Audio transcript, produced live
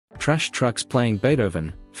trash trucks playing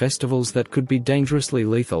Beethoven, festivals that could be dangerously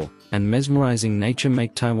lethal, and mesmerizing nature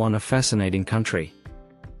make Taiwan a fascinating country.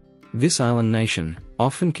 This island nation,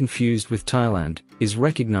 often confused with Thailand, is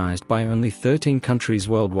recognized by only 13 countries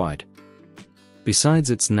worldwide.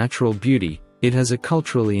 Besides its natural beauty, it has a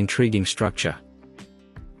culturally intriguing structure.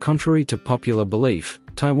 Contrary to popular belief,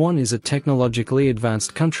 Taiwan is a technologically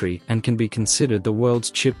advanced country and can be considered the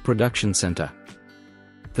world's chip production center.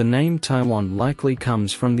 The name Taiwan likely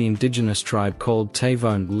comes from the indigenous tribe called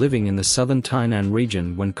Tayvoan living in the southern Tainan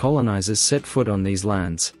region when colonizers set foot on these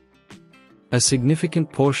lands. A significant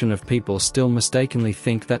portion of people still mistakenly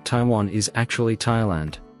think that Taiwan is actually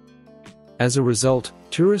Thailand. As a result,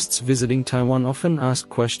 tourists visiting Taiwan often ask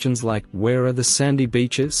questions like, "Where are the sandy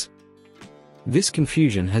beaches?" This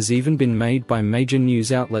confusion has even been made by major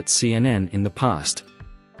news outlet CNN in the past.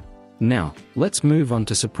 Now, let's move on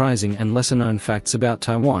to surprising and lesser-known facts about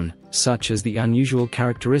Taiwan, such as the unusual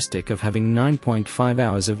characteristic of having 9.5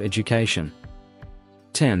 hours of education.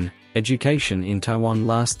 10. Education in Taiwan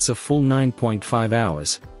lasts a full 9.5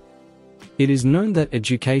 hours. It is known that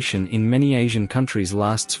education in many Asian countries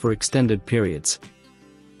lasts for extended periods.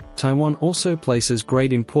 Taiwan also places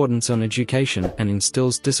great importance on education and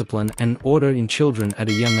instills discipline and order in children at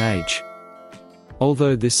a young age.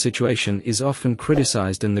 Although this situation is often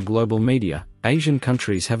criticized in the global media, Asian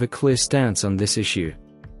countries have a clear stance on this issue.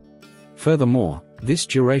 Furthermore, this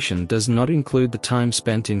duration does not include the time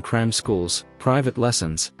spent in cram schools, private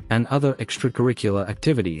lessons, and other extracurricular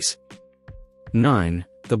activities. 9.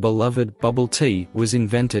 The beloved bubble tea was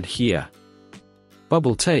invented here.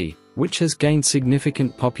 Bubble tea, which has gained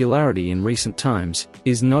significant popularity in recent times,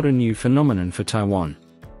 is not a new phenomenon for Taiwan.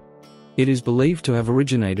 It is believed to have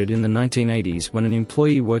originated in the 1980s when an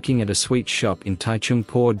employee working at a sweet shop in Taichung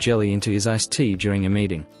poured jelly into his iced tea during a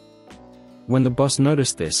meeting. When the boss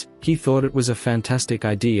noticed this, he thought it was a fantastic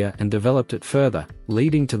idea and developed it further,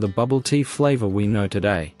 leading to the bubble tea flavor we know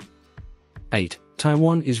today. 8.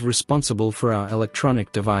 Taiwan is responsible for our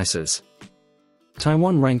electronic devices.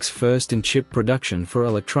 Taiwan ranks first in chip production for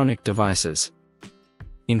electronic devices.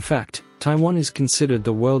 In fact, Taiwan is considered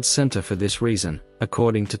the world center for this reason,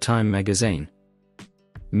 according to Time magazine.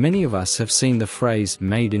 Many of us have seen the phrase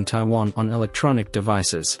 "made in Taiwan" on electronic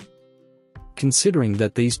devices. Considering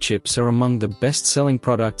that these chips are among the best-selling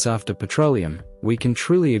products after petroleum, we can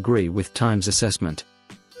truly agree with Time's assessment.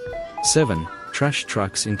 7. Trash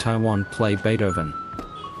trucks in Taiwan play Beethoven.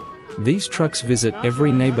 These trucks visit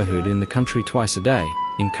every neighborhood in the country twice a day,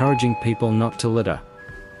 encouraging people not to litter.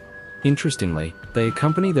 Interestingly, they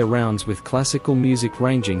accompany their rounds with classical music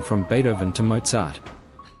ranging from Beethoven to Mozart.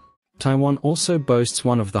 Taiwan also boasts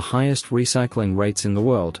one of the highest recycling rates in the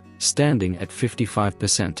world, standing at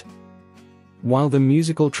 55%. While the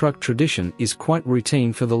musical truck tradition is quite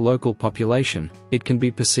routine for the local population, it can be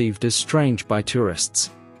perceived as strange by tourists.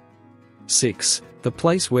 6. The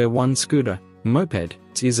place where one scooter, moped,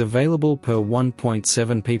 is available per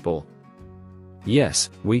 1.7 people. Yes,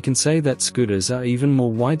 we can say that scooters are even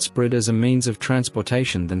more widespread as a means of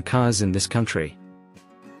transportation than cars in this country.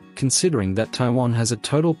 Considering that Taiwan has a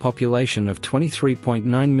total population of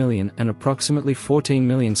 23.9 million and approximately 14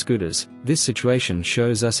 million scooters, this situation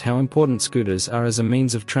shows us how important scooters are as a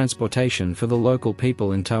means of transportation for the local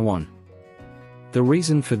people in Taiwan. The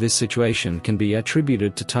reason for this situation can be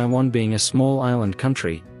attributed to Taiwan being a small island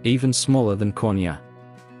country, even smaller than Korea.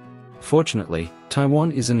 Fortunately,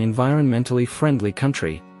 Taiwan is an environmentally friendly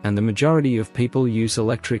country, and the majority of people use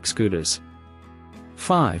electric scooters.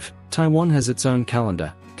 5. Taiwan has its own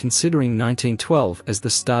calendar, considering 1912 as the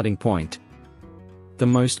starting point. The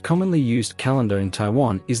most commonly used calendar in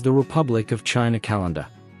Taiwan is the Republic of China calendar.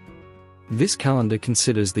 This calendar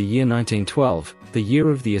considers the year 1912, the year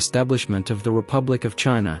of the establishment of the Republic of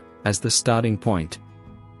China, as the starting point.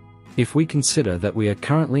 If we consider that we are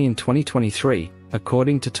currently in 2023,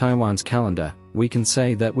 according to Taiwan's calendar, we can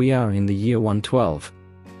say that we are in the year 112.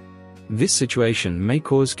 This situation may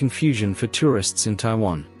cause confusion for tourists in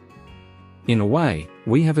Taiwan. In a way,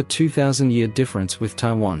 we have a 2,000-year difference with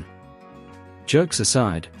Taiwan. Jokes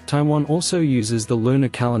aside, Taiwan also uses the lunar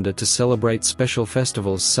calendar to celebrate special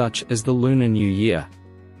festivals such as the Lunar New Year.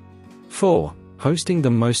 4. Hosting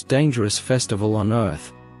the most dangerous festival on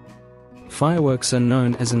Earth. Fireworks are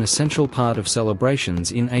known as an essential part of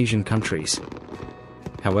celebrations in Asian countries.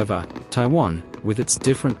 However, Taiwan, with its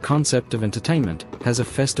different concept of entertainment, has a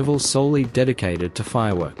festival solely dedicated to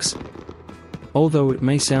fireworks. Although it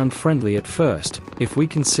may sound friendly at first, if we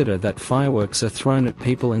consider that fireworks are thrown at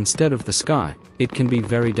people instead of the sky, it can be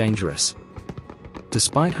very dangerous.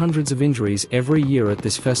 Despite hundreds of injuries every year at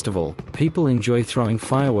this festival, people enjoy throwing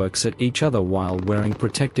fireworks at each other while wearing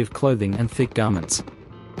protective clothing and thick garments.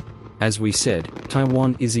 As we said,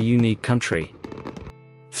 Taiwan is a unique country.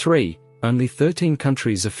 3. Only 13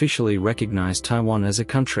 countries officially recognize Taiwan as a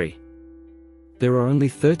country. There are only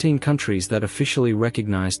 13 countries that officially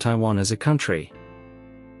recognize Taiwan as a country.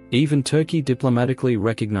 Even Turkey diplomatically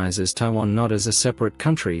recognizes Taiwan not as a separate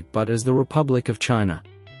country but as the Republic of China.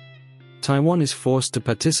 Taiwan is forced to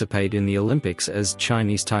participate in the Olympics as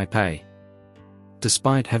Chinese Taipei.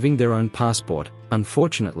 Despite having their own passport,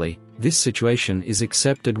 unfortunately, this situation is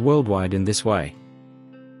accepted worldwide in this way.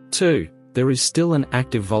 2. There is still an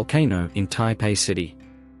active volcano in Taipei City.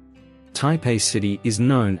 Taipei City is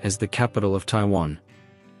known as the capital of Taiwan.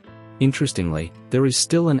 Interestingly, there is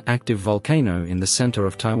still an active volcano in the center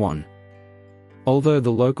of Taiwan. Although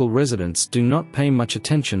the local residents do not pay much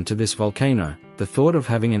attention to this volcano, the thought of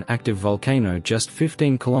having an active volcano just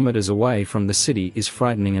 15 kilometers away from the city is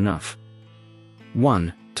frightening enough.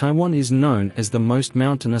 1. Taiwan is known as the most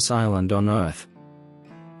mountainous island on Earth.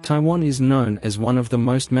 Taiwan is known as one of the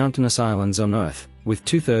most mountainous islands on Earth, with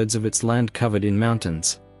 2/3 of its land covered in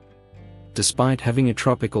mountains. Despite having a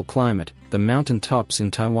tropical climate, the mountain tops in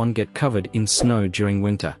Taiwan get covered in snow during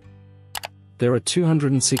winter. There are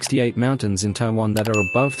 268 mountains in Taiwan that are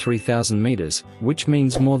above 3,000 meters, which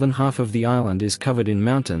means more than half of the island is covered in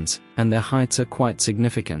mountains, and their heights are quite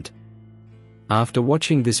significant. After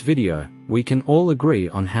watching this video, we can all agree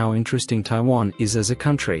on how interesting Taiwan is as a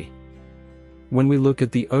country. When we look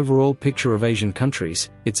at the overall picture of Asian countries,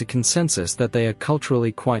 it's a consensus that they are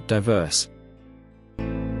culturally quite diverse.